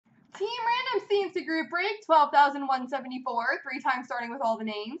Team Random C&C Group break, 12,174, 3 times starting with all the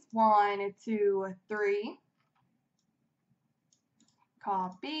names. 1, 2, 3.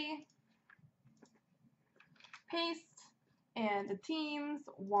 Copy. Paste. And the teams,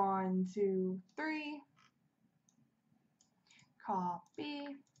 1, 2, 3. Copy.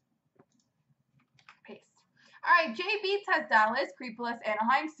 Paste. Alright, J Beats has Dallas, Creepolis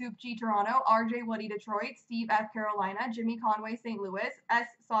Anaheim, Soup G Toronto, RJ Woody Detroit, Steve F Carolina, Jimmy Conway St. Louis, S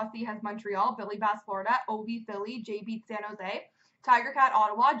Saucy has Montreal, Billy Bass Florida, Ovi Philly, J Beats San Jose, Tiger Cat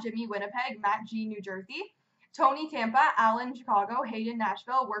Ottawa, Jimmy Winnipeg, Matt G New Jersey, Tony Tampa, Alan Chicago, Hayden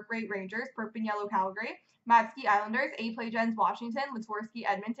Nashville, Work Rate Rangers, Perpin Yellow Calgary, Matsky Islanders, A Play Gens Washington, Latorsky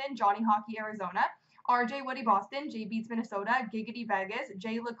Edmonton, Johnny Hockey Arizona, RJ Woody Boston, J Beats Minnesota, Giggity Vegas,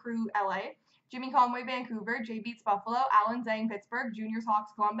 J LaCrue LA, Jimmy Conway Vancouver, J Beats Buffalo, Alan Zhang Pittsburgh, Juniors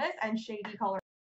Hawks Columbus, and Shady Colorado.